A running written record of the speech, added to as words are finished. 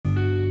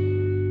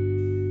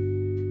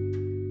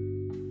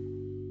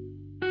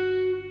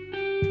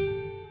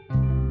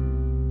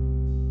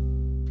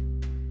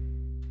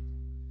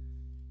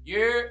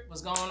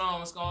What's going on?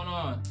 What's going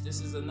on?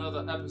 This is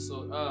another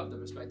episode of The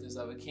Perspectives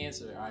of a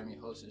Cancer. I'm your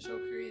host and show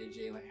creator,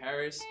 Jalen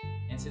Harris.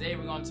 And today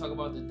we're going to talk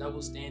about the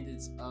double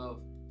standards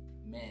of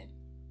men.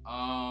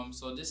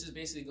 So this is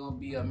basically going to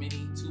be a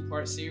mini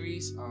two-part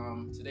series.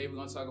 Today we're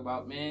going to talk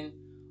about men.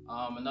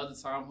 Another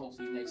time,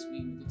 hopefully next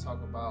week, we can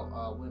talk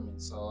about women.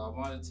 So I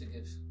wanted to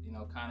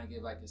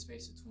give like a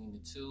space between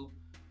the two.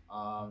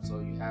 So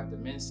you have the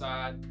men's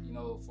side,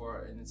 for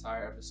an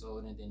entire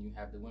episode, and then you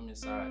have the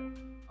women's side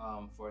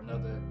for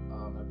another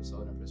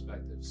episode and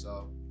perspective.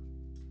 So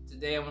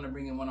today I want to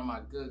bring in one of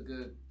my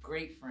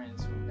great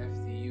friends from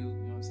FTU. You know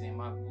what I'm saying?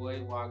 My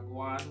boy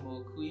Wagwan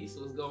Moquiez.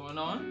 What's going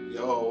on?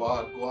 Yo,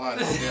 Wagwan.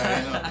 Yeah,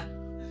 I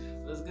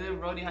know. What's good,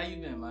 Brody? How you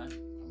been, man?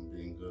 I'm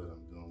being good.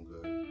 I'm doing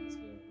good. That's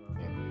good, bro.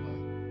 Can't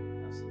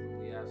complain.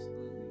 Absolutely. You know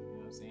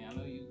what I'm saying? I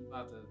know you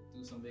about to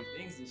do some big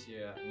things this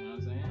year. You know what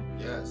I'm saying?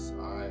 Yes,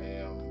 I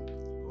am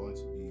going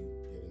to be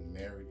getting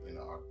married in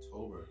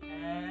October.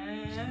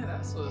 Man,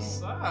 that's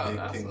what's up. Big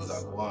That's things what's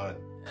I up. want.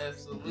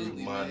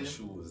 Absolutely, Man man.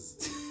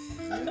 shoes.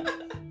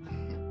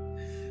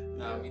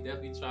 Nah, we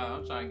definitely trying.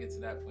 I'm trying to get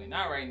to that point.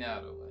 Not right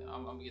now, though. But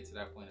I'm gonna get to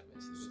that point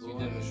eventually. But you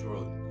Slowly and definitely,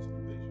 surely. Just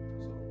be patient.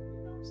 So. you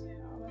know what I'm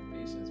saying? I like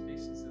patience.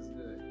 Patience is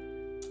good.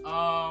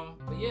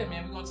 But yeah,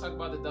 man, we're gonna talk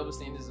about the double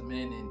standards of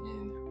men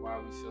and why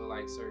we feel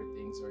like certain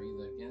things are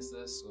either against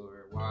us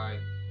or why,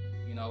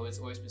 it's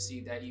always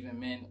perceived that even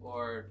men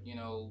are,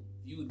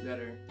 viewed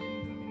better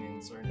than women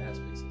in certain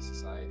aspects of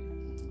society.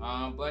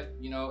 But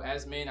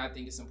as men, I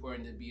think it's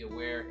important to be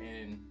aware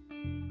and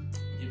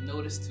give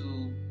notice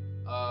to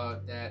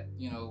that,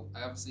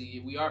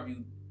 obviously we are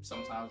viewed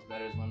sometimes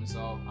better as women. So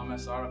I'm gonna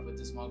start off with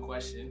this one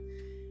question: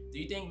 do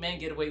you think men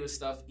get away with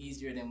stuff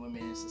easier than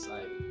women in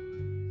society?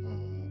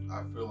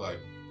 I feel like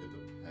it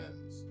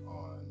depends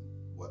on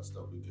what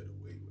stuff we get away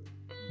with.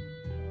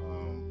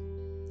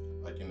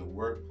 Like in the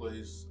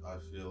workplace, I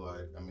feel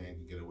like a man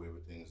can get away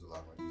with things a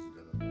lot more easy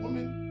than a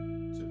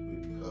woman,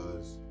 typically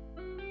because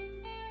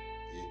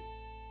it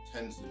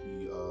tends to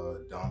be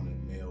a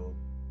dominant male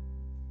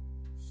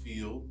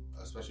field,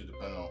 especially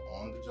depending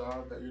on the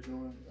job that you're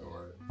doing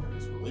or if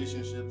it's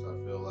relationships. I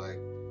feel like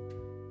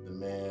the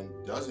man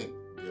doesn't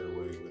get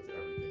away with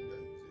everything that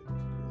he's able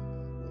to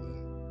do.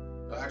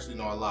 Women, actually,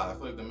 no, a lot. I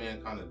feel like the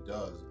man kind of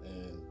does,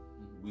 and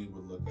we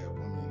would look at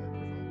women in a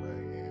different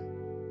way, and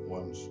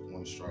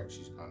one strike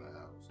she's kind of out.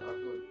 So I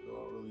feel like it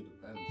all really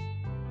depends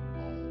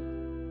on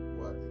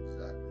what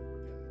exactly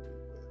we're getting away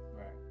with.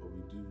 Right. But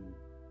we do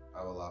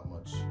have a lot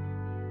much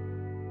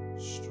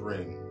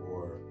string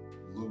or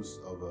loose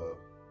of a.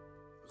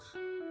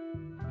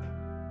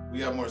 We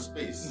have more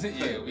space.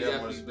 Yeah, we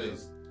have more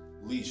space.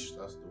 Leash,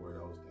 that's the word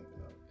I was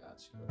thinking of.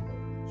 Gotcha. More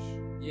leash.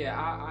 Yeah,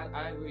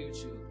 I agree with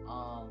you.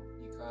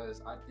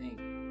 Because I think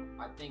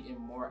in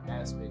more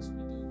aspects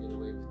we do get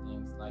away with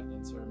things, like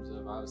in terms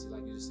of obviously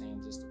like you were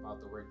saying just about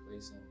the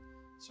workplace and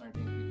certain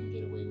things we can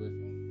get away with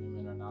and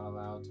women are not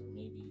allowed to, or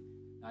maybe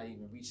not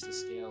even reach the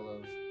scale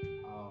of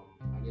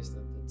I guess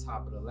the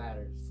top of the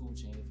ladder, food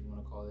chain if you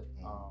want to call it.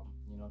 You know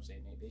what I'm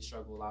saying? They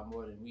struggle a lot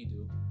more than we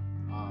do.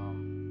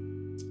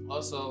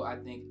 Also, I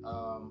think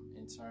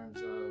in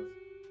terms of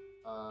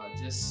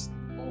just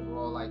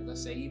overall, like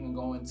let's say even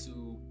going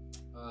to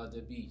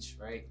the beach,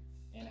 right?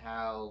 And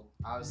how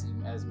obviously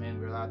as men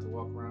we're allowed to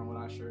walk around with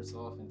our shirts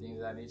off and things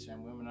of that nature,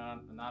 and women are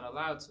not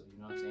allowed to.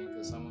 You know what I'm saying?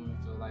 Because some women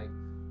feel like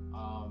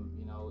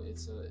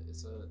it's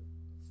a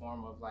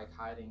form of like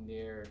hiding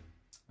their,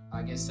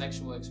 I guess,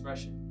 sexual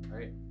expression,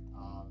 right?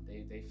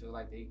 They feel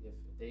like if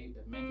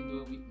men can do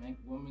it,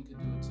 women can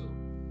do it too.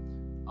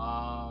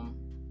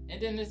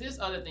 And then there's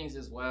other things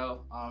as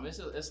well.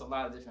 It's a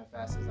lot of different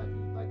facets like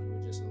you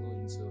were just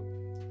alluding to.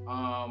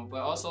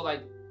 But also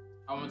like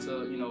I want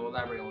to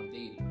elaborate on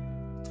dating.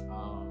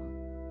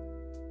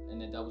 And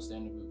the double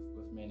standard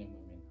with men and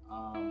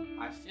women.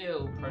 I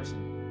feel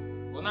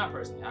personally, well not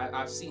personally,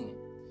 I've seen it.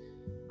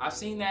 I've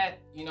seen that,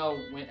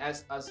 when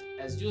as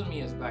you and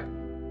me as black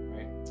men,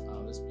 right?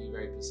 Let's be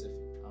very specific.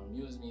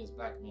 You as me as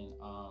black men,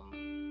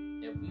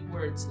 if we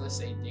were to, let's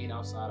say, date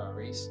outside our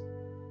race,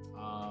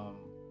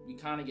 we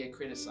kind of get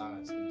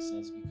criticized in a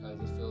sense because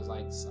it feels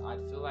like, I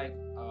feel like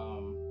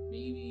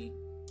maybe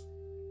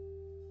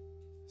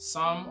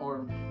some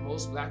or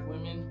most black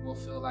women will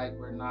feel like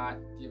we're not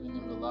giving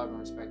them the love and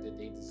respect that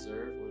they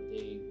deserve or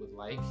they would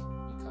like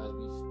because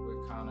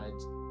we're kind of,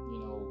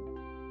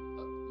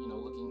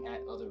 looking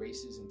at other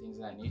races and things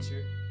of that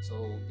nature.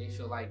 So they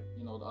feel like,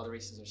 the other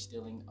races are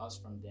stealing us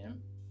from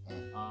them. You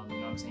know what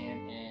I'm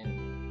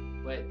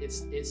saying? But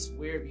it's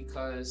weird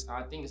because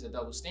I think it's a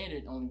double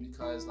standard only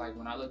because like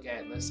when I look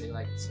at, let's say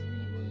like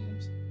Serena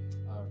Williams,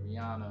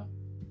 Rihanna,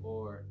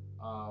 or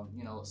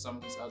some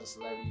of these other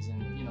celebrities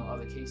and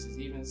other cases,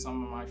 even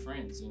some of my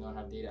friends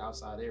have dated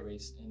outside their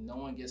race and no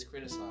one gets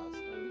criticized,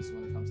 at least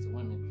when it comes to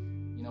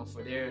women,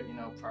 for their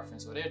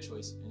preference or their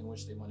choice in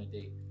which they want to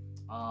date.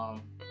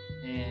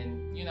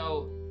 And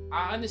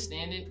I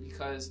understand it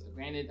because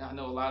granted I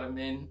know a lot of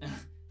men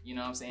in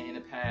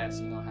the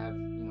past have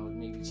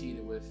maybe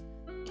cheated with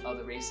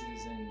other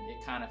races, and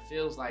it kind of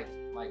feels like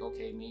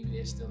okay, maybe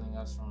they're stealing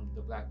us from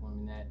the black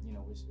women that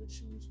we're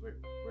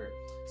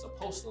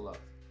supposed to love.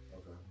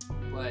 Okay.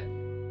 But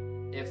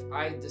if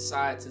I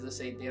decide to, let's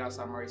say, date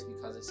outside my race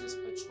because it's just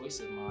a choice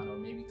of mine, or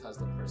maybe because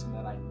the person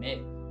that I met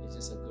is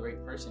just a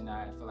great person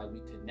that I feel like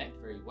we connect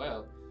very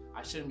well,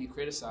 I shouldn't be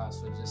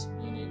criticized for just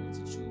being able to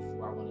choose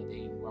who I want to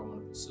date and who I want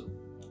to pursue. You know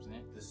what I'm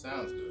saying? It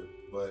sounds good,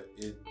 but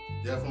it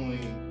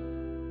definitely,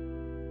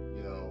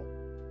 you know,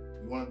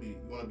 you want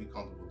to be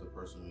comfortable with the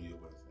person who you're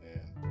with,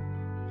 and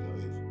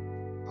you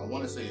know, I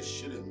want to say it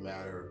shouldn't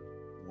matter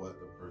what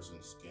the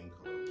person's skin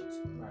color looks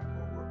like,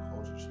 or what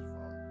culture she's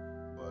from,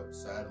 but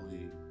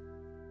sadly,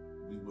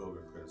 we will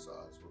get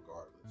criticized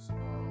regardless.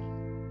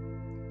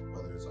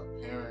 Whether it's our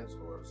parents,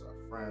 or it's our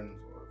friends,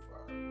 or if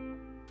our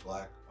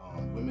black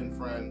women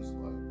friends,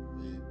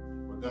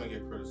 we're gonna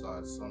get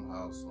criticized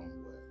somehow, some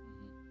way.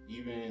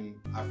 Even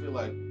I feel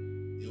like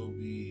it will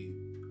be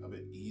a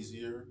bit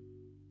easier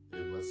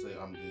if, let's say,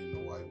 I'm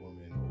dating a white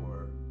woman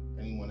or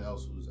anyone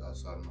else who's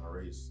outside of my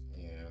race,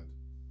 and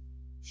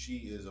she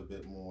is a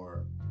bit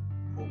more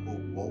quote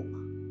unquote woke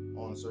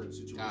on certain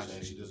situations.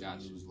 And she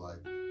doesn't use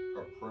like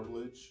her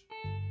privilege,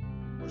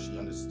 or she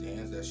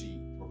understands that she,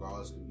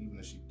 regardless, even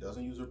if she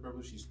doesn't use her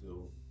privilege, she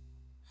still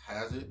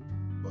has it,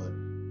 but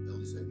at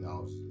least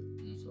acknowledges it.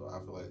 So I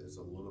feel like it's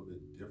a little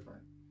bit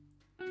different.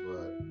 But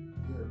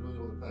yeah, it really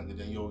all depends. And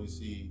then you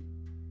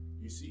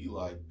see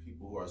like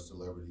people who are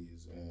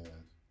celebrities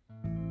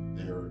and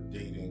they're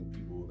dating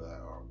people that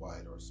are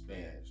white or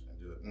Spanish, and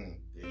they're like,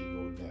 there you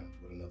go again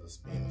with another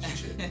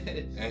Spanish chick.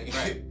 And,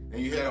 right. And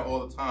you hear it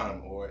all the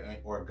time,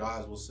 or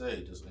guys will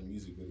say just in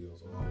music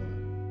videos,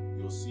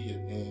 you'll see it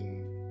in.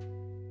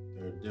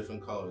 They're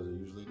different colors. They're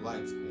usually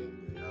light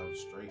skinned. They have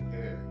straight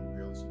hair. You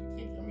barely see the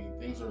kinky. I mean,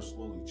 things are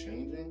slowly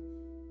changing,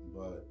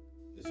 but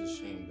it's a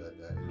shame that is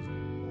the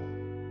norm.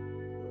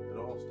 But it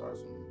all starts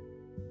from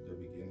the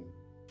beginning.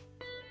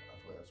 So I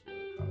feel like that's where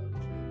it kind of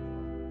changed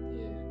from.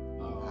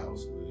 Yeah. A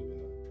house slave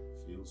and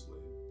a field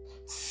slave.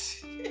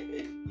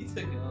 You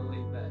took it all the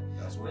way back.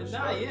 That's where it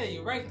starts. starts. Yeah,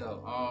 you're right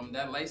though.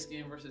 That light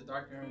skin versus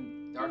dark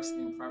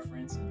skin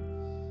preference,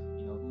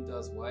 and who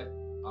does what.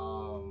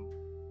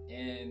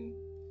 And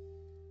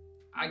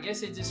I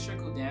guess it just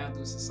trickled down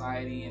through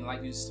society, and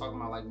like you was talking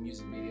about, like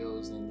music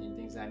videos and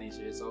things of that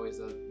nature. It's always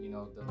the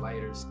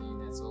lighter skin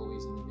that's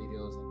always in the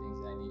videos and things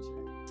of that nature.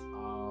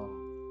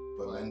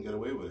 But men get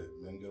away with it.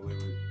 Men get away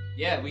with it.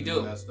 Yeah, we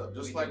do. That stuff.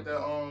 Just like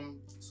that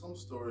some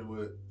story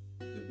with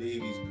the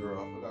baby's girl.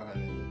 I forgot her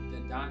name. The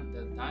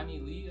Donnie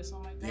Lee or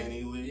something like that.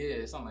 Danny Lee.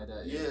 Yeah, something like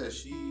that. Yeah,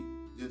 she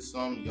did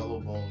some Yellow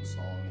Bone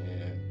song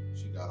and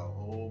she got a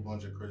whole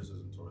bunch of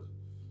criticism towards it.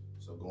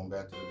 So going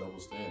back to the double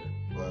standard,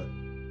 but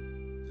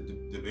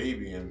the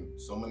baby and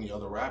so many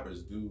other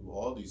rappers do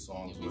all these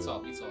songs. Yeah, we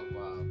talk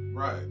wild.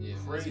 Right, yeah,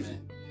 crazy.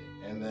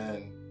 And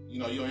then you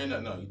don't hear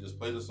that. No, you just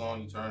play the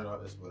song, you turn it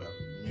off. It's whatever.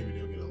 Maybe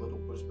they'll get a little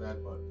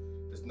pushback, but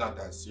it's not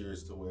that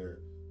serious to where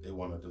they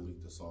want to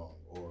delete the song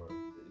or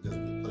it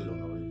doesn't get played on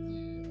the radio.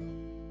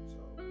 So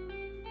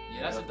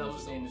yeah, that's a double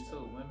standard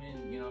too.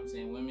 Women, you know what I'm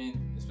saying?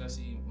 Women,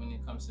 especially when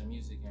it comes to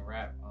music and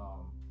rap, you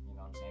know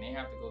what I'm saying? They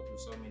have to go through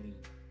so many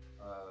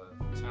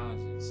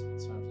challenges in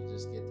terms of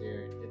just get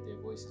their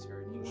voices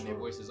heard. And even when their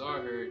voices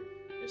are heard,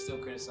 they're still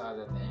criticized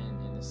at the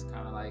end. And it's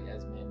kind of like,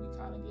 as men, we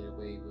kind of get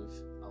away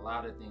with a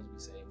lot of things we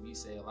say. We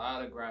say a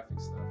lot of graphic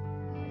stuff.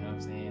 You know what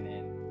I'm saying?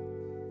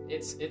 And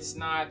it's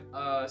not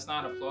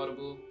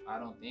applaudable. I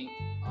don't think.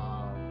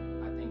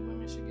 I think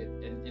women should get,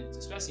 and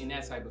especially in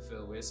that type of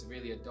field where it's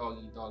really a dog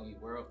eat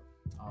world.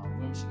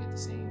 Women should get the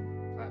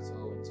same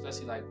plateau, and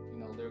especially like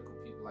lyrical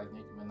people like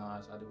Nicki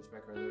Minaj. I do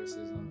respect her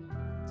lyricism.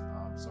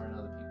 And certain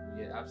other people.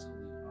 Yeah,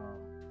 absolutely.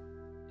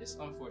 It's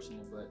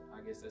unfortunate, but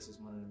I guess that's just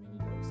one of the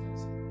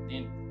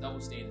many double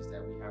standards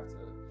that we have to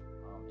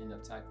end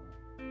up tackling.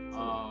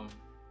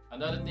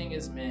 Another thing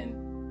is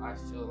men. I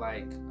feel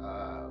like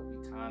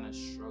we kind of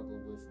struggle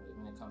with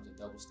when it comes to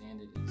double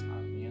standard is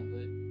our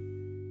manhood.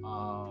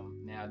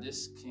 Now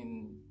this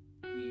can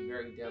be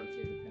very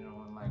delicate depending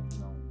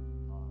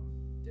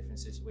on different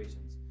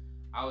situations.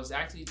 I was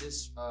actually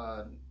just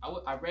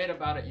I read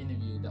about an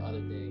interview the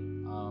other day.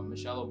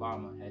 Michelle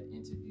Obama had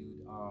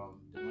interviewed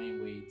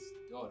Dwayne Wade's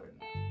daughter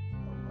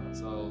now.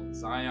 So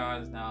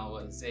Zion is now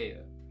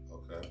Isaiah.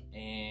 Okay.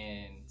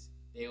 And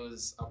there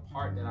was a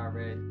part that I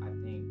read, I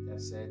think,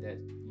 that said that,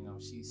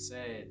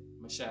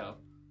 Michelle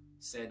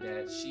said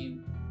that she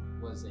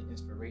was an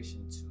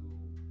inspiration to,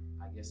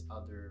 I guess,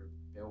 other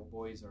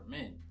boys or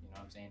men, you know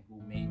what I'm saying,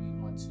 who maybe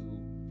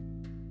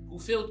who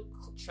feel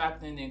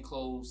trapped in and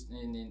closed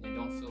and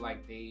don't feel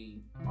like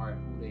they are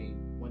who they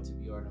want to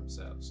be or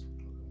themselves.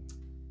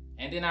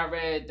 And then I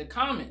read the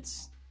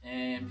comments,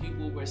 and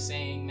people were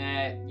saying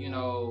that,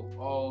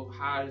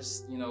 how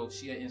is,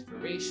 she an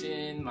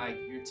inspiration? Like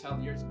you're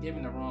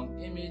giving the wrong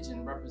image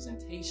and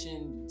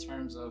representation in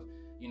terms of,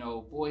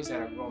 boys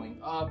that are growing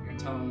up. You're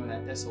telling them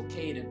that that's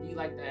okay to be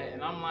like that.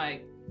 And I'm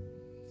like,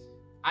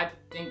 I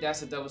think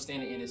that's a double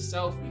standard in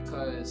itself,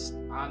 because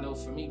I know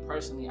for me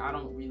personally, I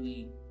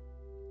believe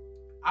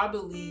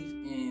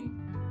in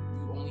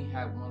you only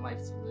have one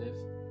life to live.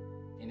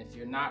 And if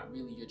you're not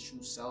really your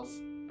true self,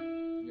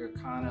 you're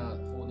kind of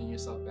holding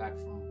yourself back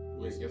from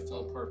your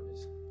full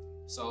purpose.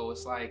 So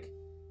it's like,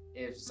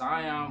 if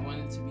Zion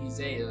wanted to be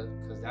Zaya,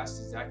 because that's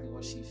exactly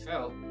what she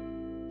felt,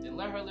 then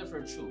let her live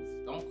her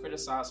truth. Don't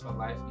criticize her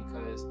life,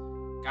 because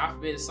God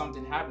forbid if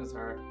something happens to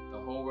her, the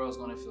whole world's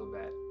going to feel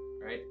bad,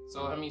 right?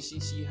 So, I mean,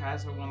 she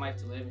has her one life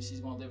to live, and she's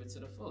going to live it to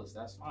the fullest.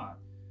 That's fine.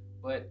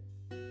 But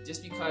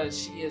just because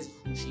she is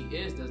who she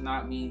is does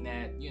not mean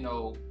that, you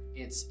know,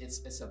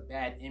 it's a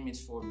bad image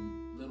for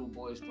little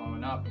boys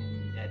growing up,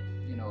 and that,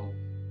 you know,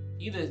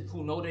 either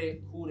who know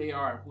who they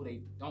are and who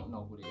they don't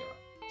know who they are.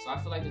 So I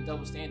feel like the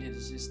double standard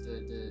is just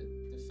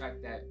the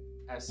fact that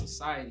as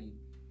society,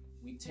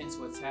 we tend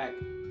to attack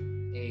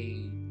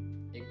a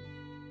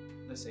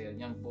let's say a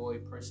young boy,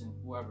 person,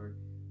 whoever,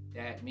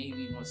 that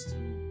maybe wants to,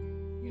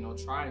 you know,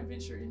 try and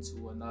venture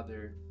into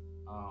another.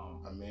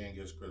 A man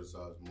gets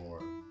criticized more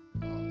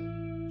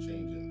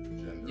changing the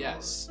gender.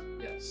 Yes. Who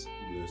their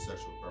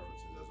sexual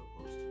preferences as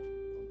opposed to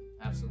women.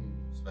 Absolutely.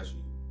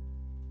 Especially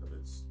if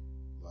it's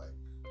like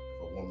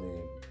if a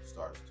woman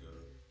starts to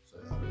say,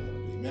 I don't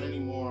want to be men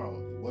anymore, I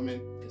want to be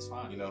women. It's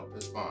fine. You know,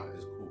 it's fine.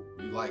 It's cool.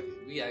 We like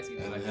it. We actually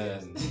like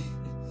it.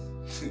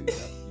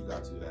 You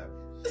got to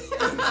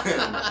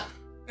happen.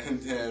 And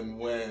then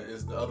when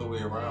it's the other way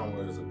around,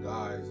 where it's a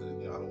guy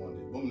saying, I don't want to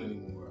date a woman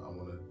anymore, I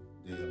want to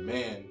date a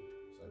man,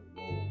 it's like,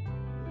 whoa,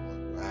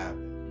 what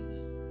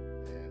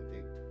happened?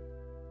 And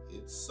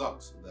it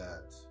sucks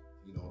that,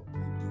 you know, we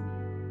do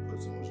put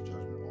so much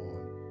judgment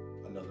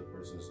on another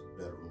person's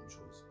bedroom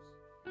choices.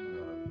 You know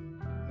what I mean?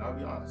 And I'll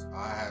be honest,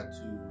 I had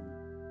to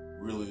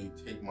really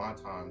take my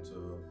time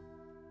to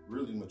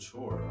really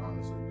mature,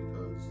 honestly,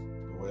 because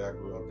the way I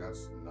grew up,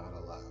 that's not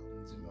allowed.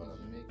 You know what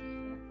I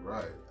mean?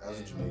 Right. As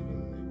a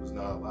Jamaican, it was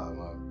not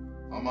allowed.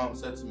 My mom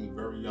said to me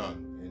very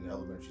young in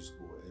elementary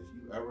school,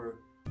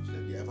 she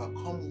said, if I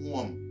come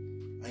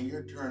home and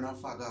your turn I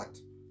forgot,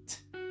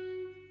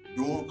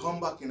 don't come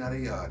back in the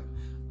yard.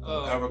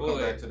 Don't ever come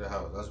back to the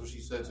house. That's what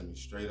she said to me,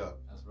 straight up.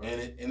 That's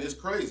right. And it's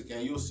crazy.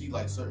 And you'll see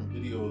like certain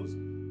videos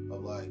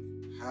of like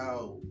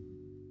how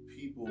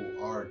people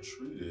are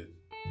treated,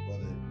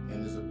 and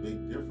there's a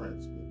big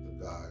difference with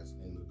the guys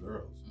and the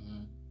girls.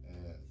 Mm-hmm.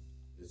 And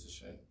it's a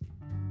shame.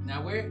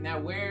 Now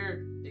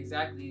where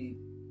exactly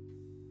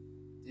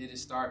did it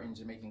start in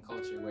Jamaican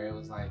culture, where it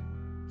was like,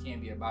 can't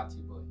be a Bati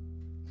boy?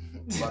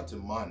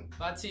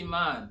 Bati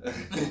man.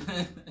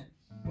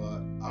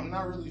 But I'm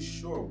not really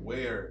sure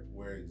where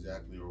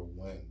exactly or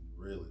when,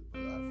 really.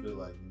 But I feel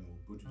like, you know,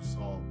 Buju's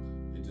song,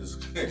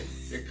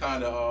 it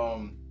kind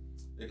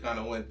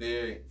of went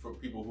there for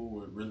people who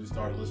would really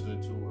start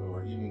listening to it,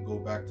 or even go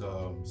back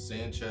to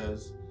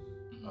Sanchez,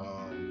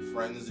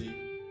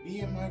 Frenzy.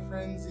 Me and my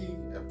frenzy.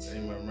 If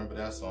anyone remember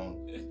that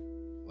song,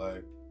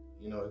 like,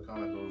 you know, it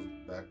kind of goes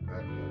back. So I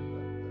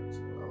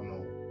don't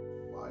know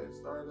why it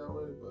started that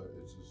way, but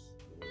it's just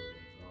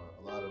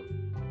a lot of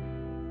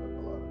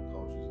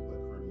cultures,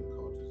 like Caribbean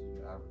cultures,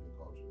 even African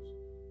cultures,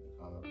 they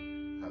kind of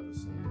have the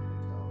same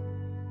mentality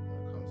when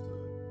it comes to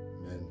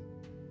men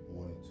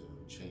wanting to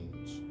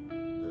change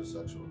their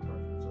sexual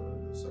preference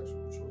or their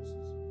sexual choices.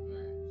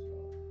 Right. So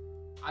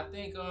I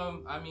think,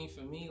 I mean,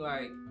 for me,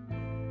 like,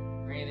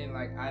 granted,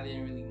 like, I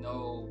didn't really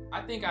know.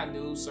 I think I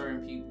knew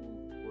certain people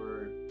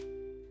were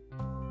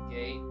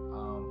gay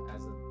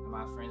as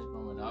my friends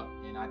growing up,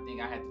 and I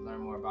think I had to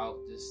learn more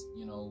about just,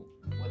 you know,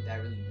 what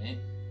that really meant.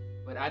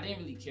 But I didn't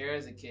really care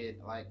as a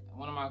kid. Like,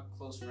 one of my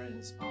close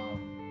friends, you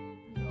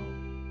know,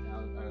 that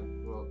I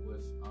grew up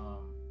with,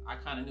 I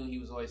kind of knew he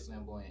was always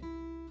flamboyant.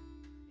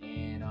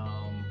 And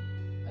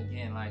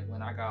again, like,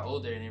 when I got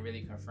older and it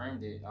really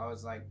confirmed it, I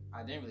was like,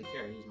 I didn't really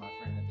care. He was my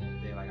friend at the end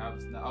of the day. Like, I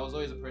was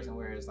always a person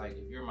where it's like,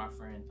 if you're my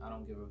friend, I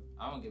don't give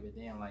a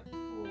damn, like,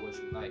 who or what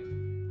you like. You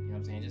know what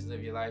I'm saying? Just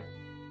live your life.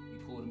 Be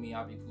cool to me,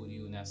 I'll be cool to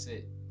you, and that's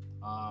it.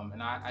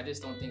 And I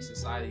just don't think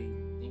society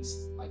thinks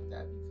like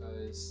that,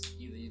 because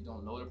either you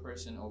don't know the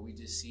person, or we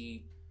just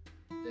see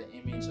the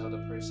image of the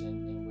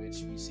person in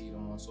which we see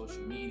them on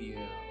social media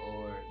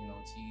or, you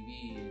know,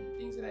 TV and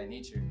things of that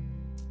nature.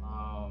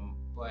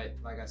 But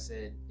like I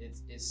said,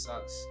 it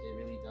sucks. It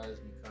really does,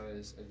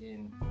 because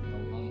again, you know,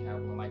 we only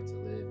have one life to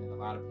live, and a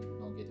lot of people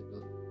don't get to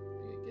live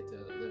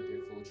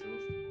their full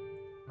truth.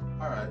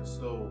 All right.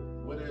 So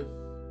what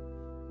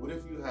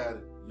if you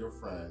had your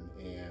friend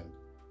and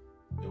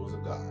it was a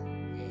guy,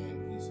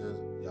 and he says,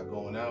 y'all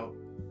going out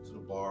to the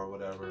bar or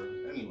whatever,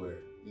 anywhere,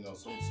 you know,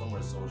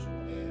 somewhere social,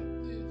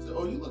 and he said,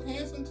 oh, you look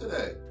handsome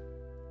today.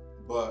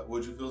 But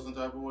would you feel some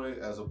type of way,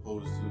 as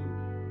opposed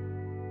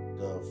to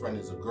the friend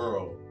is a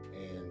girl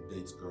and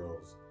dates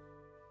girls,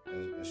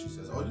 and she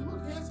says, oh, you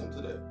look handsome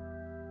today?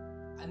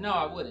 No,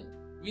 I wouldn't.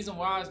 Reason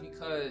why is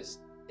because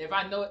if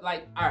I know it,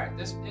 like, all right,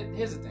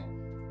 here's the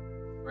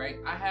thing, right?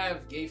 I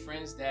have gay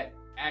friends that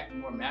act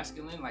more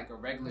masculine, like a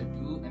regular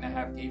dude, and I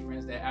have gay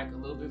friends that act a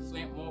little bit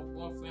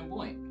more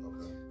flamboyant.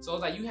 Okay. So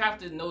it's like, you have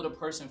to know the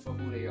person for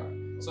who they are.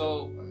 Okay.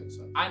 So that makes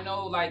sense. I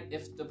know, like,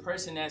 if the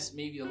person that's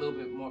maybe a little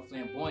bit more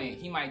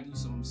flamboyant, he might do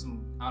some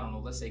I don't know,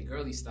 let's say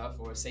girly stuff,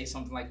 or say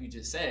something like you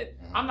just said.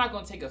 Mm-hmm. I'm not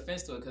gonna take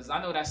offense to it, because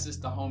I know that's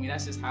just the homie.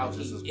 That's just how he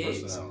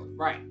is.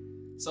 Right.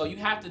 So you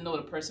have to know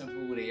the person for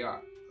who they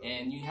are.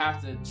 And you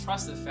have to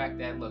trust the fact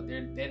that, look,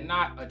 they're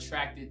not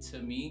attracted to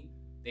me.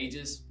 They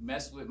just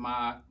mess with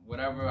my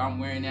whatever I'm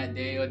wearing that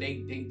day, or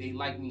they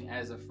like me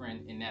as a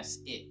friend, and that's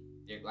it.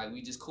 They're like,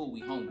 we just cool,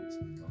 we homies.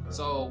 Okay.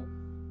 So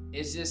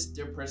it's just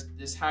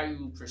this how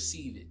you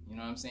perceive it. You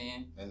know what I'm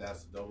saying? And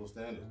that's the double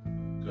standard.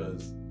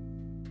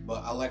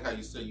 But I like how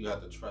you say you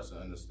have to trust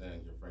and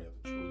understand your friend. You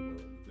have to truly know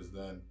it, because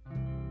then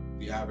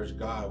the average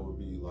guy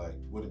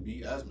wouldn't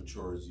be as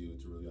mature as you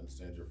to really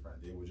understand your friend.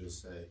 They would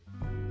just say,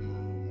 I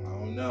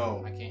don't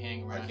know. I can't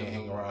hang around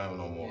him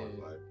no more.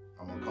 Yeah. Like,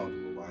 I'm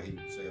uncomfortable. Why he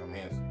say I'm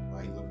handsome?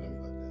 Why he looking at me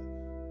like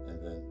that? And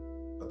then,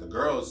 but the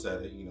girl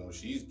said it.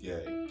 She's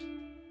gay.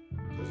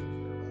 Doesn't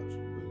care about you.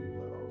 But you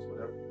like, oh, it's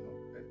whatever.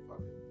 Hey,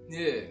 fuck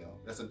it. Yeah.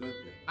 That's a good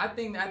thing. I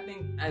think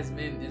as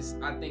men,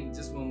 I think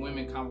just when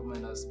women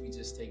compliment us, we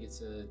just take it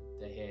to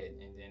the head,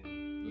 and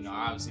then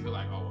obviously we're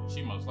like, oh,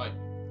 she must like me.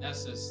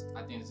 That's just,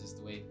 I think it's just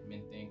the way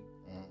men think.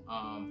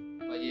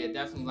 But yeah,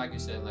 definitely, like you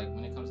said, like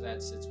when it comes to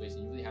that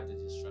situation, you really have to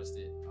just trust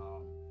it.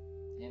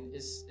 And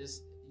it's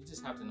you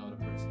just have to know the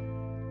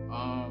person.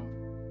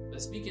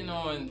 But speaking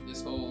on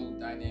this whole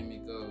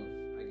dynamic of,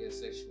 I guess,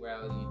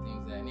 sexuality and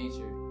things of that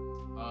nature,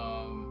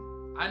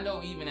 I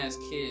know even as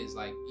kids,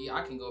 like,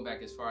 I can go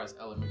back as far as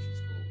elementary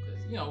school,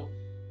 because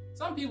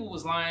some people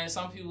was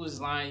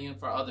lying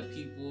for other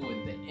people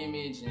and the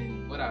image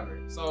and whatever.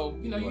 So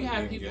you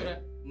have people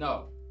that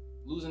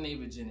losing their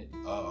virginity.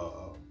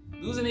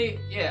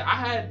 I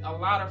had a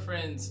lot of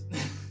friends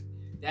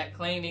that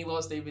claimed they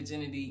lost their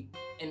virginity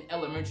in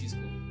elementary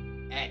school.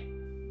 At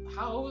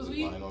how old was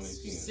we?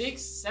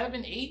 6,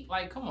 7, 8.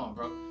 Like, come on,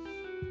 bro.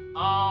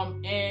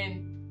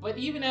 But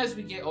even as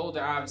we get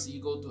older, obviously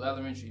you go through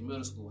elementary,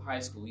 middle school, high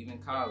school, even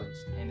college,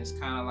 and it's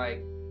kind of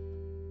like,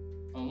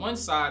 on one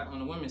side, on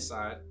the women's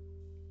side,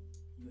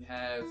 you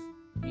have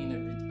being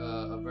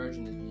a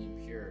virgin as being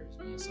pure, as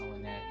being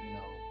someone that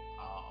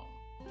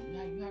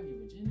you have your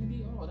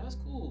virginity. Oh, that's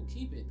cool.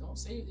 Keep it. Don't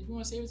save it. If you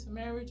want to save it to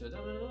marriage or da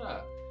da da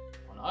da.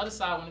 On the other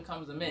side, when it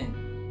comes to men,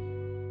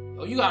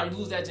 you gotta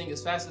lose that thing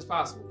as fast as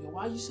possible.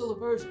 Why are you still a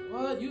virgin?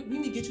 What? You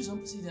need to get you some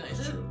pussy tonight.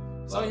 True.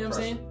 So you know what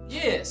I'm saying?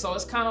 Yeah. So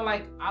it's kind of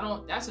like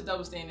that's a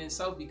double standard in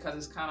itself, because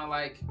it's kind of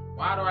like,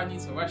 why do I need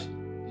to rush it? You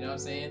know what I'm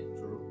saying?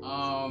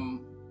 True.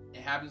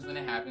 It happens when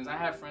it happens. I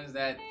have friends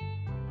that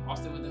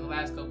lost it within the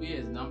last couple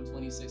years, and I'm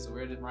 26, so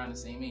we're around the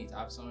same age.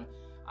 I've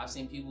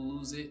seen people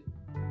lose it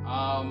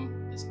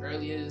as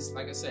early as,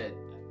 like I said,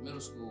 middle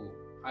school,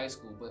 high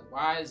school. But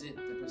why is it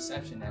the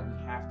perception that we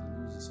have to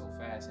lose it so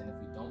fast, and if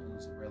we don't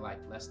lose it, we're like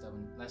less than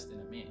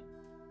a man?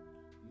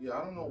 Yeah,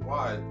 I don't know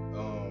why.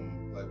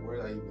 Like where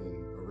that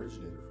even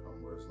originated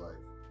from, where it's like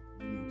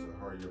you need to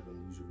hurry up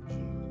and lose your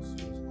virginity as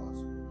soon as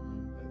possible,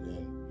 and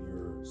then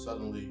you're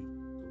suddenly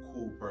the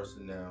cool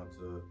person now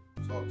to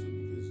talk to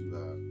because you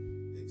have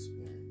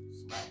experience.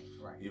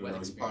 Right. Even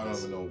though you probably don't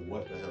even know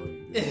what the hell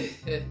you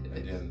did.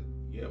 And then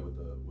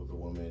with the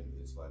woman,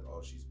 it's like,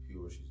 oh, she's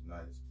pure, she's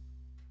nice.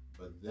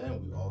 But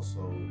then we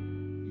also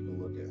even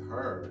look at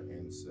her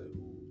and say,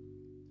 ooh,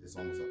 it's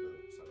almost like a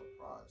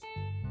prize,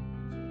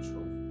 it's a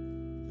trophy,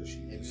 because she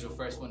is the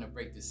first one to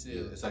break the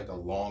seal. Yeah, it's like the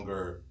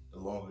longer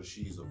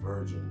she's a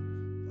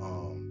virgin,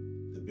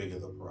 the bigger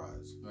the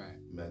prize, right?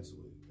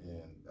 Mentally,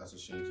 and that's a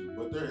shame too.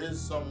 But there is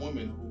some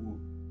women who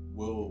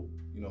will,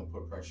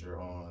 put pressure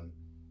on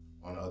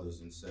others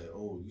and say,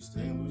 oh, you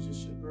stay and lose your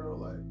shit, girl.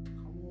 Like,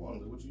 come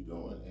on, what you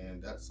doing?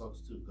 And that sucks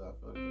too, because I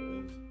feel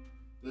like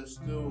there's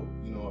still,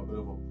 a bit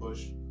of a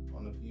push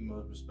on the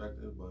female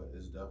perspective, but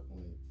it's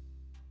definitely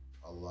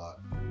a lot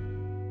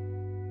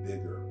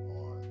bigger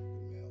on the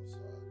male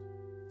side.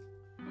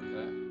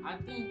 Okay. I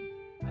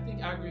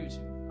think I agree with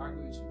you.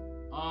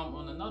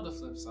 On another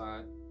flip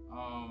side,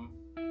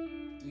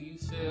 do you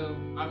feel,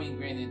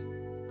 granted,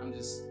 I'm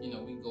just, we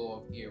can go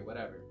off here,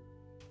 whatever.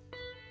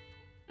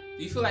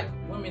 Do you feel like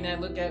women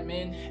that look at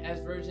men as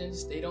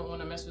virgins, they don't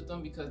want to mess with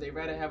them because they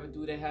rather have a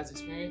dude that has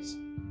experience?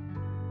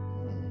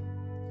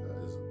 That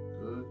is a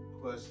good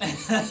question.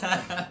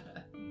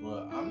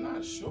 But I'm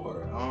not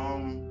sure.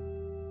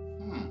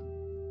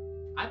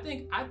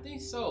 I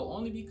think so.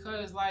 Only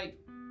because, like,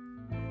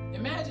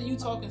 imagine you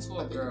talking to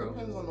a girl. It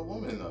depends on the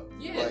woman, though.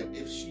 Yeah. Like,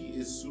 if she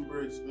is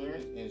super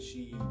experienced and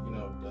she,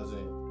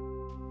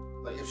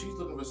 doesn't, like, if she's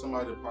looking for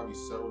somebody to probably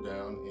settle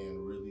down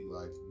and really,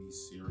 like, be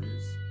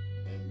serious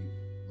and be,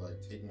 like,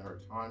 taking her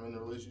time in the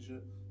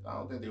relationship, I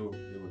don't think they would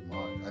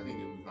mind. I think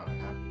they would be kind of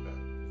happy about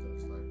it, because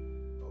it's like,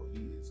 oh, he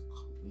is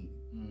clean.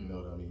 You know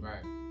what I mean?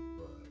 Right.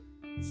 But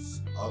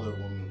other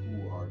women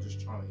who are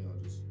just trying to,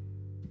 just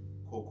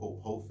quote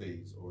unquote whole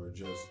phase, or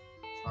just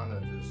trying to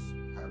just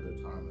have their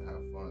time and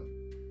have fun,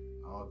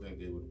 I don't think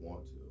they would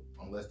want to,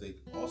 unless they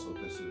also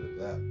consider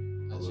that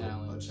a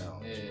challenge. Yeah. Or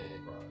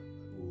pride.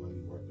 Like, ooh, let me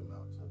work them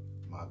out to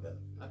my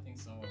benefit. I think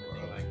some women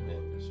think like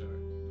men, for sure.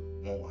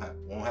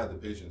 Won't have the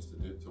patience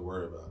to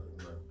worry about it.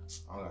 Like,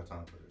 I don't got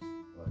time for this.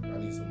 Like, I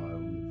need somebody who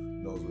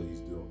knows what he's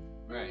doing.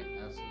 Right,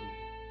 absolutely.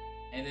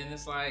 And then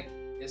it's like,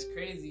 it's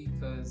crazy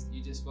because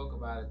you just spoke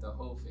about it, the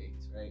whole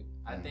phase, right?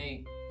 I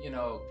think,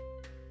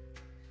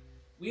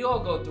 we all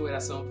go through it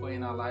at some point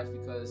in our life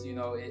because, you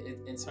know, it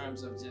in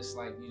terms of just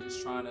like you're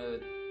just trying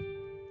to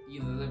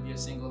either live your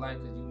single life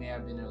because you may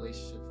have been in a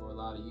relationship for a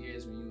lot of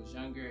years when you was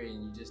younger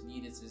and you just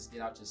needed to just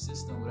get out your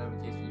system, whatever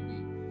the case may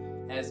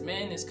be. As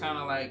men, it's kind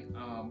of like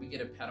we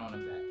get a pat on the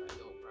back, like,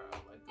 yo, bro,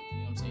 like, you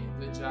know what I'm saying?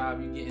 Good job,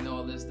 you getting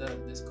all this stuff,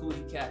 this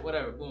cootie cat,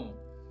 whatever, boom.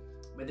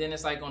 But then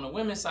it's like on the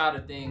women's side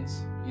of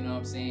things, you know what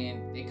I'm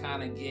saying? They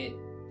kind of get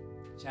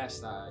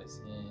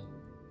chastised and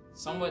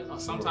somewhat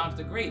sometimes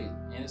degraded,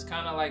 and it's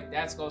kind of like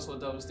that's also a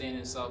double standard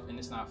in itself, and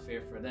it's not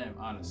fair for them,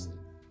 honestly.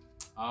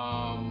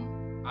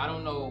 I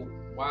don't know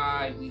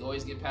why we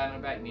always get pat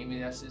on the back. Maybe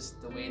that's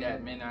just the way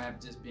that men have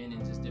just been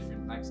in just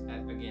different, like,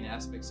 again,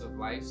 aspects of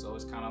life. So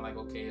it's kind of like,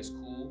 okay, it's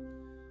cool,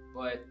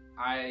 but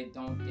I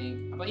don't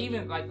think. But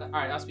even like, all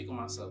right, I'll speak on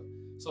myself.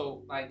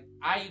 So like,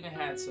 I even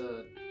had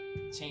to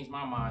change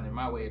my mind and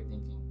my way of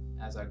thinking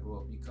as I grew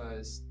up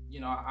because,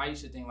 you know, I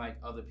used to think like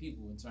other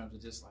people in terms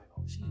of just like,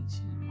 oh, she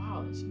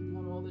wild and she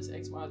doing all this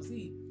X, Y,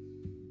 Z.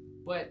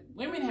 But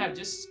women have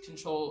just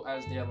control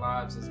as their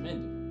lives as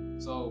men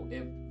do. So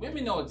if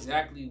women know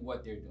exactly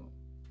what they're doing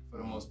for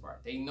the most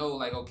part, they know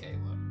like, okay,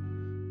 look,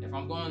 if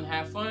I'm going to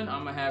have fun,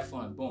 I'm gonna have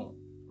fun. Boom,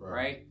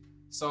 right?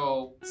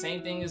 So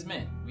same thing as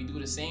men. We do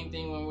the same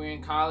thing when we're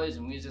in college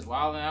and we're just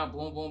wilding out,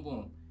 boom, boom,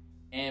 boom.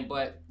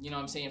 But you know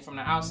what I'm saying, from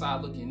the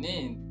outside looking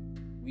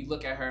in, we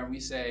look at her and we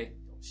say,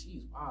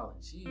 she's wild,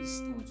 she's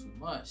doing too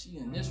much, she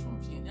in this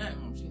room, she in that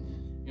room,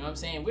 you know what I'm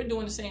saying? We're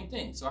doing the same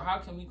thing. So how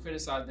can we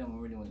criticize them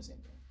when we're doing the same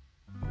thing?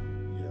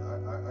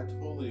 Yeah, I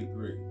totally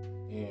agree.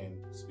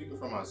 And speaking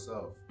for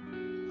myself,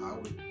 I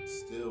would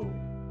still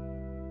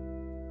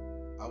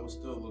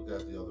look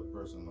at the other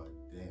person like,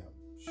 damn,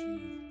 she's going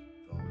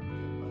to do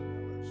like that.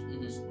 Like, she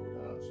needs to slow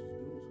down, she's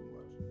doing too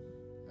much.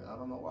 And I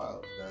don't know why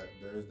that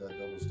there is that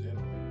double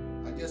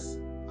standard. I guess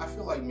I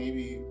feel like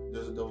maybe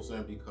there's a double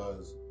standard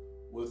because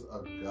with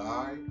a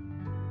guy,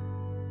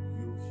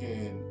 you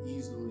can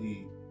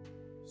easily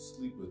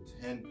sleep with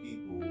 10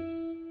 people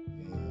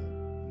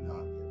and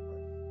not get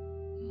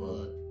pregnant.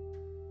 But,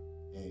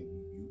 and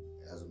you,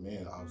 as a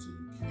man, obviously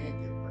you can't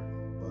get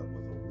pregnant. But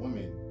with a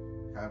woman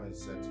having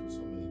sex with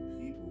so many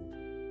people,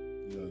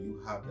 you know,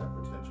 you have that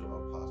potential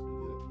of possibly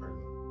getting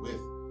pregnant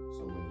with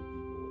so many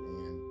people.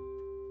 And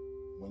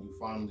when you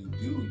finally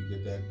do, you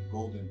get that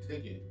golden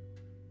ticket,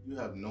 you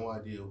have no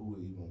idea who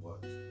it even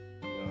was. You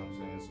know what I'm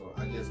saying? So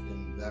I guess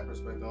in that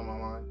perspective on my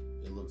mind,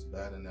 it looks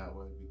bad in that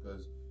way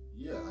because,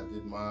 yeah, I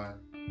did my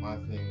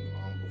thing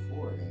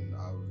before and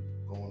I was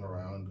going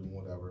around doing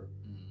whatever.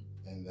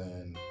 And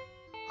then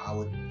I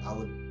would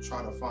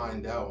try to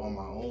find out on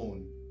my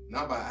own,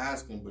 not by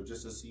asking, but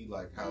just to see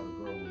like how the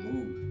girl would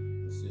move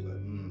and see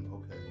like,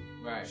 okay,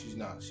 right, she's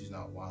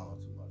not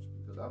wilding too much.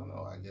 Because I don't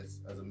know, I guess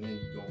as a man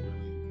you don't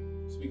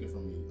really, speaking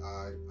for me,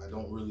 I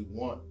don't really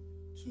want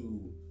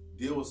to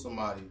deal with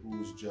somebody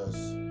who is just,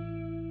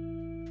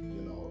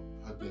 you know,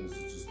 her things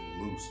is just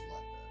loose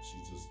like that.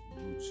 She's just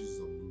loose. She's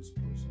a loose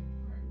person.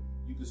 Right.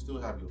 You can still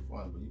have your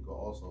fun, but you can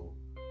also,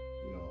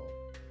 you know,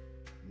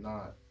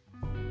 not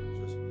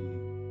just be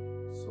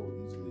so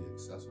easily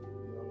accessible.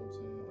 You know what I'm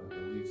saying? Like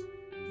at least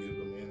give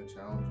a man a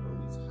challenge, or at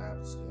least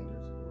have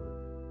standards, or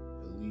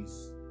at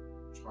least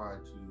try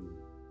to,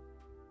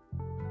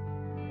 I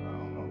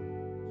don't know,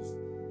 just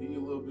be a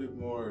little bit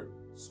more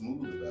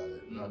smooth about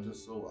it, not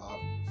just so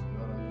obvious. You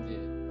know what I mean?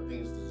 Yeah. I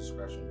think it's the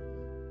discretion.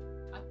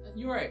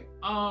 You're right.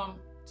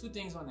 Two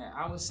things on that.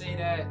 I would say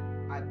that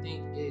I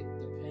think it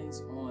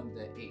depends on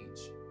the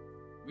age.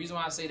 The reason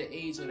why I say the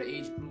age or the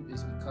age group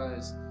is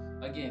because,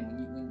 again,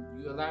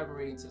 when you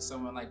elaborate to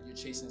someone like you're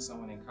chasing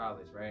someone in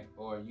college, right?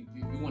 Or you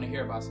want to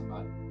hear about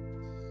somebody,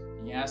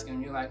 and you're asking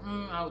them, you're like, do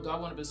I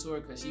want to pursue her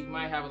because she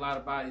might have a lot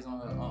of bodies on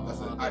her.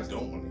 I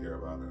don't want to hear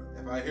about her.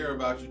 If I hear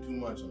about you too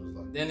much, I'm just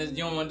like, then you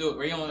don't want to do it,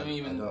 or you don't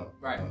even. I don't.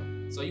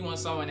 Right. So you want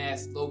someone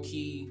that's low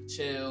key,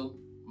 chill,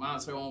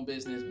 minds her own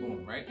business,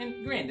 boom, right?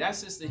 And granted,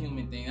 that's just the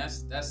human thing.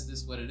 That's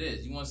just what it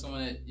is. You want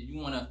someone that, if you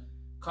want to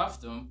cuff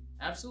them,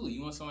 absolutely.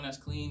 You want someone that's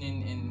clean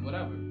and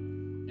whatever.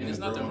 And there's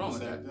nothing wrong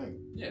with that.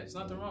 Yeah, there's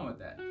nothing wrong with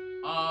that.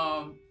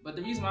 But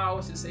the reason why I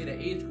always just say the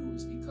age group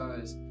is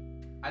because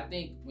I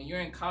think when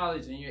you're in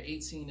college and you're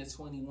 18 to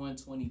 21,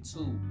 22,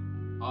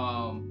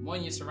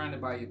 one, you're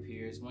surrounded by your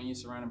peers. One, you're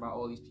surrounded by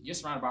you're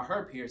surrounded by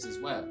her peers as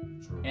well.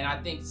 True. And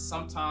I think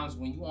sometimes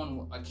when you're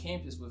on a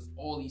campus with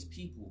all these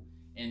people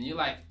and you're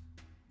like,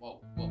 whoa,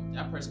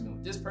 that person been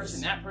with this person,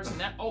 that person,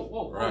 that.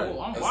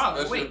 Whoa, I'm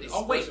wild. Wait,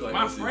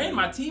 my friend,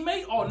 my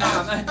teammate. Oh,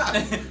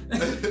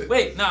 nah.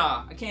 Wait,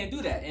 nah, I can't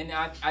do that. And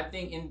I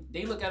think, and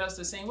they look at us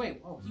the same way.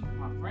 Oh, he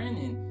my friend,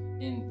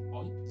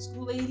 and the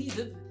school ladies,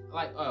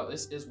 like,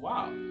 it's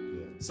wild.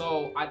 Yeah.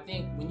 So I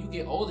think when you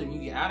get older and you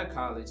get out of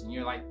college and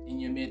you're like in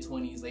your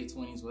mid-20s, late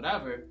 20s,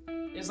 whatever,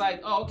 it's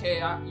like, oh,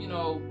 okay, I'm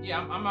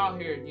out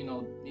here,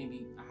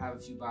 maybe I have a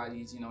few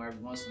bodies, every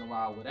once in a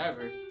while,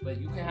 whatever.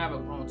 But you can have a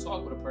grown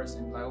talk with a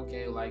person, like,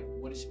 okay, like,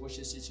 what's your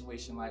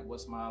situation like?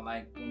 What's mine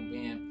like? Boom,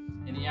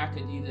 bam. And then y'all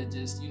could either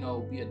just, be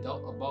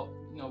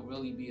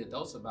really be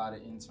adults about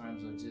it in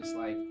terms of just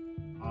like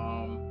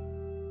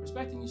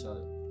respecting each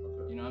other.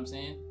 Okay. You know what I'm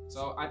saying?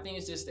 So I think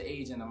it's just the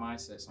age and the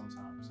mindset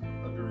sometimes.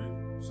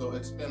 Agreed. So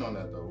expand on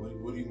that though.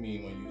 What do you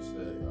mean when you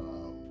say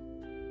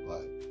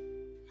like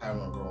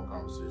having a growing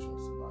conversation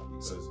with somebody?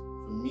 Because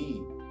for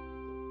me,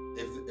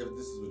 if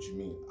this is what you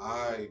mean,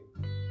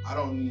 I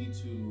don't need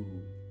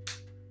to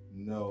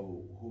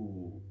know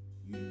who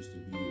you used to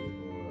be with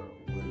or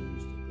where you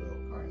used to go,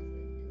 kind of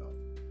thing, you know.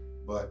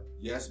 But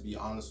yes, be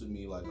honest with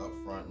me, like up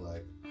front,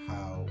 like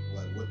how,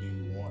 like what do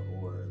you want,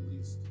 or at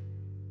least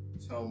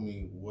tell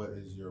me what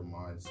is your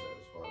mindset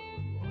as far as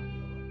where you are in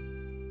your life,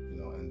 you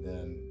know, and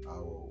then I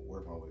will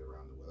work my way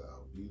around it. Whether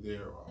I'll be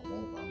there or I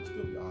won't, but I'm gonna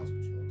still be honest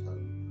with you and tell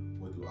you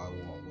what do I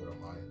want, what are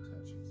my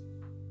intentions.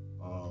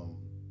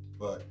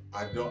 But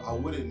I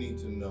wouldn't need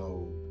to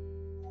know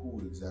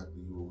who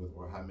exactly you were with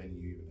or how many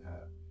you even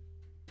have.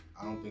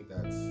 I don't think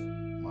that's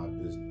my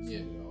business,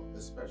 you know,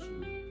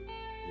 especially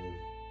if,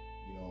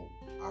 you know,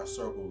 our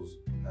circles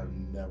have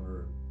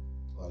never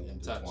like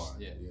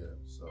intertwined.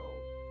 So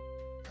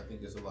I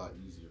think it's a lot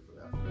easier for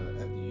that.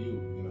 But after you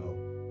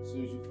know, as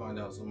soon as you find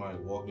out somebody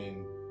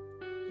walking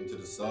into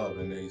the sub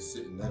and they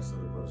sitting next to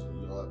the person,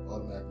 you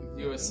automatically think,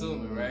 you're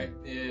assuming, right?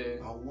 Yeah.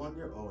 I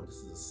wonder, oh, this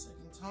is the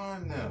second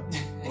time now.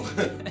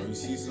 Or you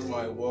see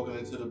somebody walking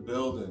into the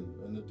building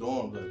in the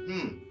dorm, like,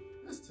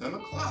 it's 10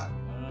 o'clock.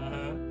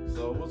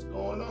 So what's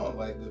going on?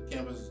 Like the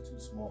campus is too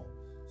small.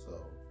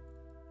 So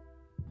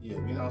yeah,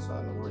 being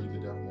outside in the world, you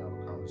could definitely have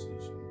a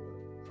conversation.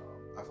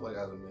 But I feel like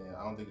as a man,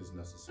 I don't think it's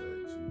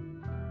necessary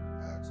to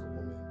ask a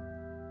woman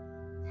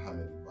how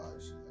many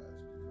bodies she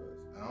has, because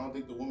and I don't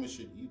think the woman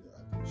should either.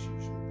 I think she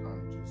should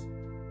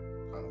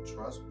kind of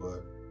trust,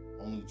 but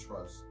only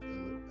trust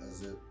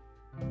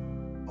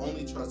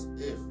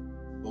if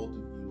both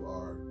of you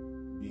are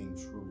being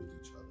true with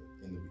each other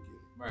in the beginning.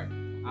 Right.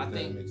 I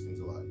think that makes things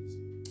a lot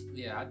easier.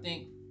 Yeah, I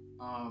think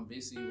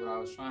basically what I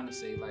was trying to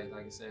say, like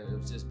I said, it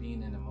was just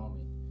being in the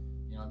moment.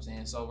 You know what I'm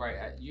saying? So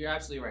right, you're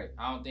absolutely right.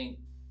 I don't think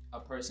a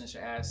person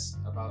should ask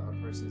about a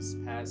person's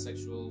past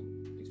sexual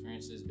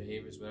experiences,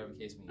 behaviors, whatever the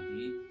case may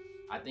be.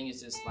 I think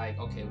it's just like,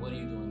 okay, what are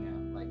you doing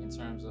now? Like in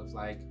terms of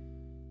like,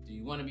 do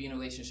you want to be in a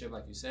relationship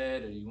like you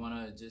said, or do you want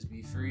to just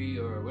be free,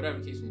 or whatever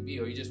the case may be,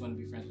 or you just want to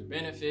be friends with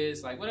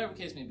benefits, like whatever the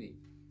case may be.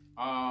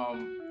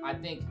 I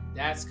think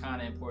that's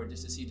kind of important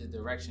just to see the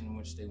direction in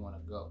which they want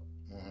to go.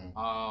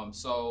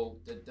 So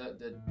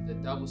the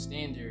double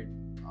standard,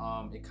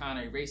 it kind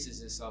of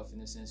erases itself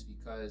in a sense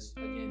because,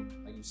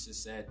 again, like you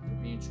just said, you're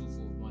being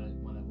truthful with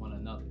one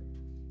another.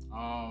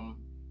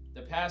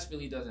 The past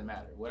really doesn't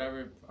matter.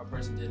 Whatever a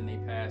person did in their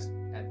past,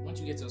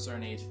 once you get to a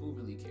certain age, who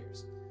really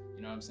cares?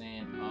 You know what I'm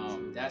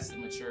saying? That's the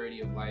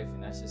maturity of life,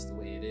 and that's just the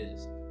way it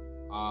is.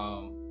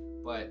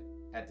 But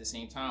at the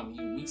same time, when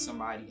you meet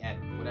somebody at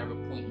whatever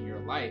point in your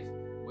life,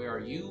 where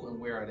are you and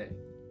where are they?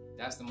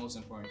 That's the most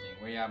important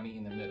thing. Where y'all meet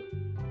in the middle.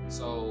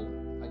 So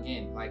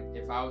again, like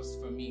if I was,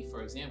 for me,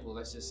 for example,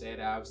 let's just say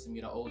that I was to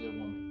meet an older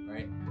woman,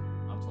 right?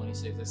 I'm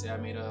 26. Let's say I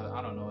made a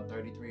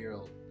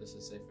 33-year-old. Let's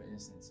just say, for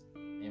instance,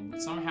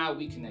 and somehow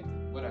we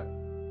connected. Whatever.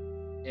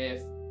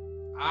 If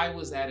I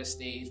was at a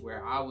stage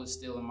where I was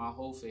still in my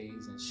whole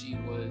phase and she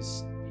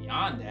was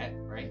beyond that,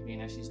 right? Being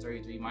that she's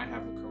 33, might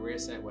have a career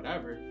set,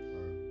 whatever.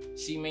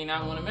 She may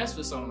not want to mess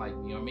with someone like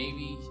me, or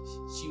maybe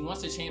she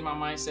wants to change my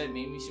mindset.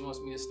 Maybe she wants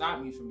me to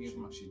stop me from being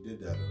from. She did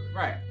that already.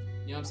 Right.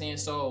 You know what I'm saying?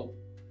 So,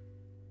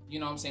 you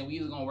know what I'm saying? We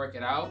either gonna work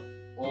it out,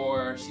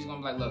 or she's gonna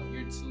be like, look,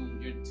 you're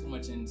too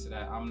much into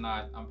that.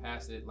 I'm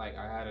past it. Like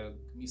I had to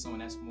meet someone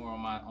that's more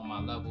on my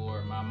level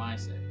or my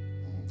mindset.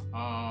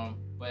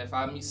 But if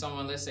I meet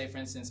someone, let's say for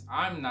instance,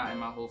 I'm not in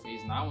my whole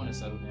phase and I want to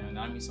settle down, and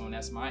I meet someone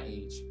that's my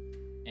age,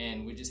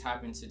 and we just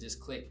happen to just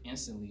click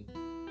instantly,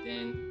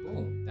 then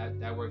boom,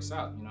 that works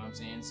out. You know what I'm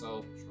saying?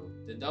 So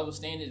the double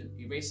standard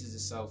erases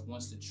itself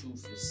once the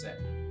truth is set.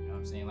 You know what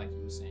I'm saying? Like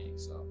you were saying.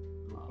 So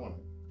good point.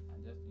 I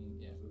definitely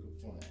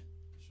good point.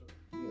 Sure.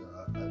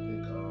 Yeah, I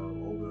think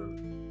older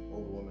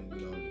women,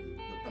 you know,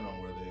 depending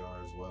on where they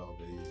are as well,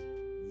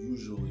 they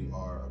usually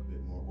are a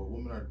bit more. Well,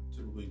 women are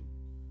typically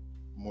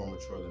more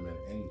mature than men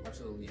anyway.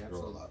 Absolutely.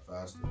 Grow a lot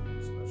faster,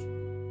 especially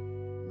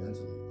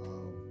mentally.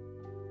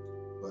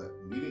 But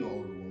meeting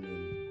older women,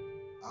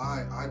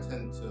 I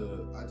tend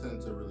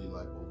to really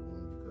like older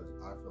women because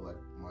I feel like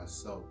I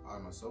myself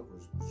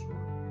was mature.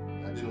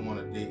 And I didn't want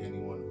to date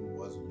anyone who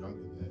wasn't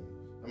younger than me.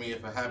 I mean,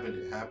 if it happened,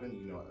 it happened.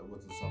 You know, it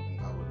wasn't something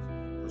I was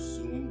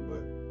pursuing,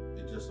 but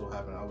it just so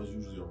happened I was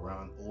usually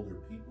around older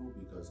people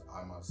because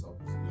I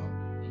myself was young.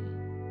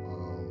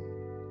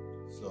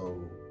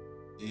 So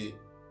it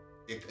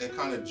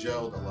kind of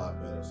gelled a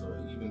lot better. So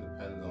it even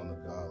depends on the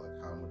guy,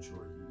 like how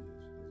mature he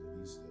is. Because if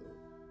he's still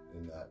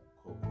in that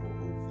quote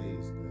old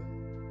phase, then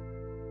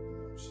you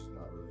know she's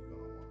not really gonna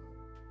want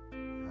to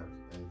have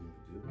anything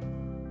to do with it.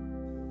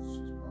 Because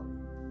she's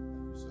probably,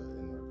 like you said,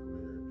 in her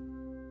career,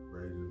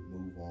 ready to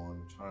move on,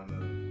 trying to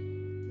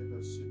get her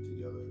shit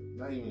together.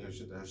 Not even her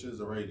shit is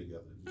already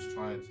together. Just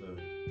trying to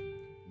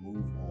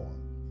move on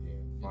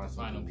and find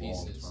something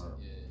long term. Yeah. So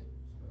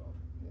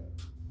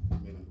yeah,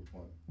 made a good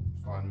point.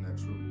 Finding that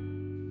truth.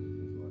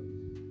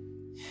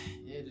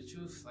 Yeah, the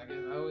truth, like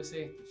I always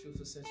say, the truth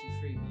will set you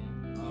free,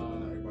 man. Yeah, but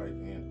not everybody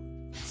can handle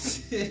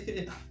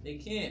it. They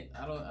can't.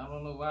 I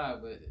don't know why,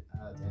 but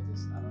I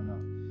don't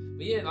know.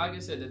 But yeah, like I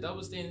said, the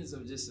double standards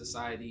of just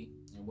society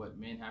and what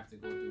men have to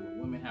go through, what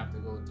women have to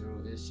go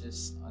through, it's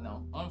just an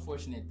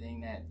unfortunate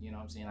thing that, you know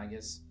what I'm saying, I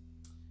guess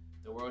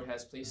the world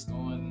has placed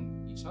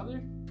on each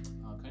other,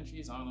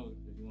 countries. I don't know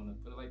if you want to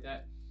put it like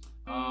that.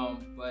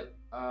 But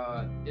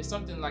it's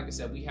something, like I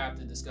said, we have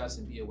to discuss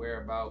and be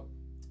aware about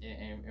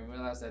and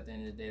realize that at the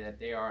end of the day that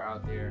they are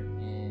out there,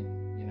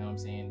 and you know what I'm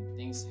saying,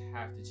 things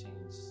have to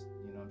change,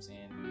 you know what I'm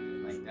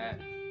saying, like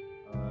that.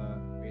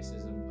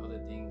 Racism, other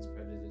things,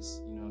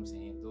 prejudice, you know what I'm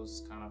saying,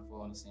 those kind of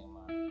fall in the same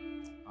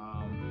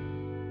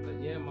line.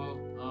 But yeah, Mo,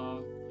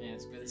 man,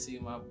 it's good to see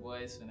you, my boy.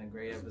 It's been a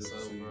great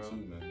episode, bro. Too,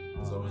 man.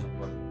 It's always a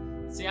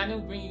pleasure. See, I knew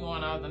bring you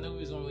on out. I knew we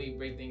was gonna really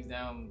break things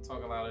down and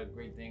talk a lot of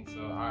great things. So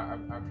I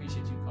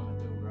appreciate you coming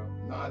through, bro.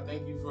 No, I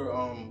thank you for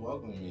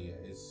welcoming me.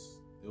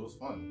 It was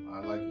fun.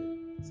 I like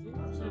it. See,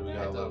 I'm sure we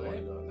got a lot more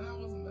to go. No, I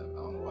wasn't nervous.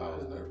 I don't know why I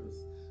was nervous.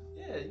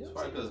 Yeah, It's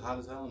probably because it's hot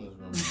as hell in this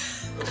room.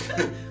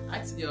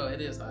 Yo,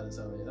 it is hot as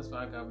hell. That's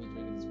why I gotta be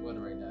drinking this water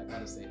right now. I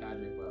gotta stay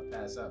hydrated before I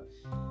pass out.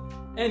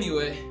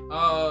 Anyway,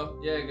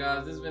 yeah,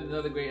 guys, this has been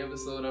another great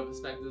episode of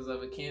Perspectives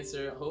of a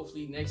Cancer.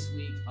 Hopefully next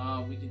week,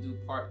 we can do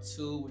part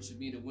 2, which would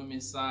be the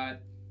women's side.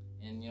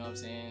 And you know what I'm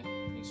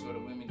saying? Make sure the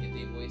women get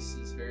their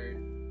voices heard.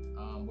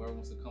 Whoever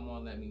wants to come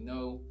on, let me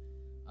know.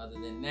 Other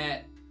than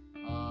that,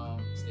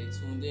 stay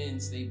tuned in,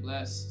 stay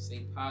blessed,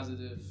 stay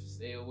positive,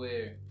 stay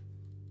aware.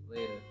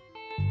 Later.